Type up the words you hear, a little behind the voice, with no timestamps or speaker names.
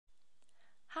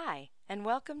Hi, and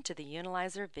welcome to the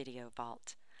Unilyzer Video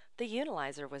Vault. The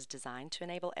Unilyzer was designed to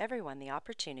enable everyone the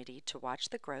opportunity to watch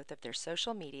the growth of their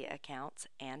social media accounts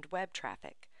and web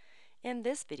traffic. In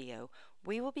this video,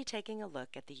 we will be taking a look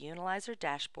at the Unilyzer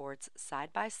dashboard's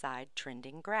side-by-side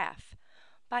trending graph.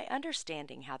 By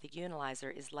understanding how the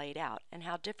Unilyzer is laid out and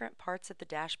how different parts of the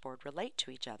dashboard relate to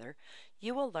each other,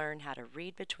 you will learn how to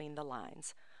read between the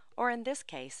lines, or in this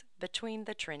case, between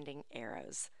the trending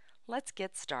arrows. Let's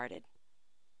get started.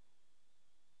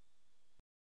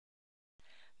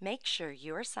 Make sure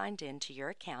you are signed in to your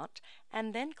account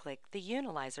and then click the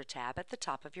Unilyzer tab at the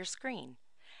top of your screen.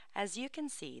 As you can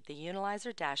see, the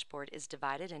Unilyzer dashboard is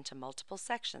divided into multiple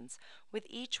sections, with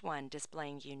each one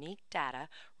displaying unique data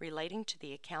relating to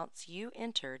the accounts you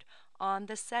entered on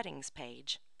the Settings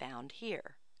page found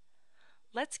here.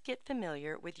 Let's get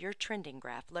familiar with your trending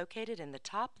graph located in the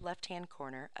top left-hand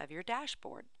corner of your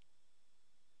dashboard.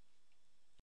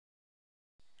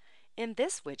 In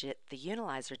this widget, the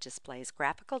Unilyzer displays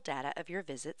graphical data of your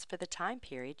visits for the time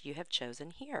period you have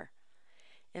chosen here.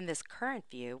 In this current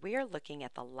view, we are looking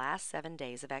at the last 7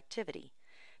 days of activity.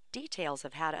 Details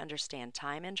of how to understand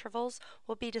time intervals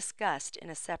will be discussed in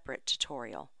a separate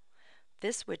tutorial.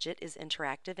 This widget is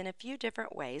interactive in a few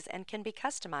different ways and can be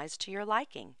customized to your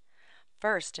liking.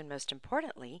 First, and most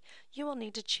importantly, you will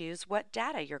need to choose what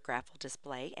data your graph will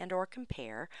display and/or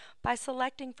compare by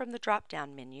selecting from the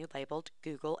drop-down menu labeled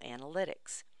Google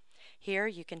Analytics. Here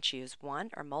you can choose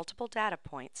one or multiple data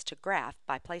points to graph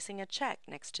by placing a check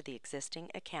next to the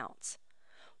existing accounts.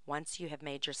 Once you have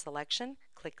made your selection,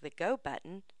 click the Go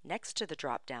button next to the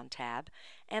drop-down tab,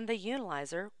 and the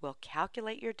Unilyzer will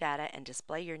calculate your data and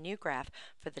display your new graph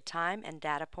for the time and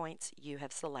data points you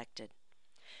have selected.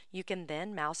 You can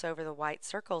then mouse over the white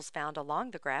circles found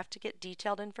along the graph to get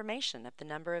detailed information of the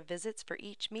number of visits for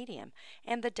each medium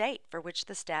and the date for which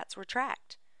the stats were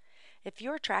tracked. If you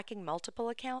are tracking multiple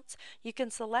accounts, you can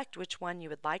select which one you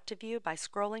would like to view by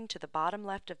scrolling to the bottom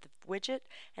left of the widget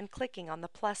and clicking on the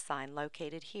plus sign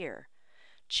located here.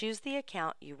 Choose the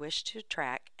account you wish to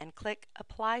track and click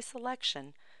Apply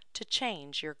Selection to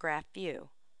change your graph view.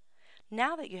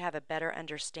 Now that you have a better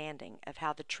understanding of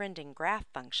how the trending graph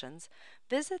functions,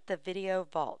 visit the Video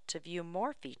Vault to view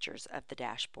more features of the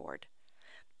dashboard.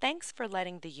 Thanks for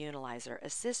letting the Unilyzer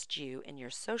assist you in your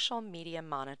social media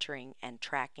monitoring and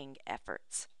tracking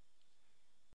efforts.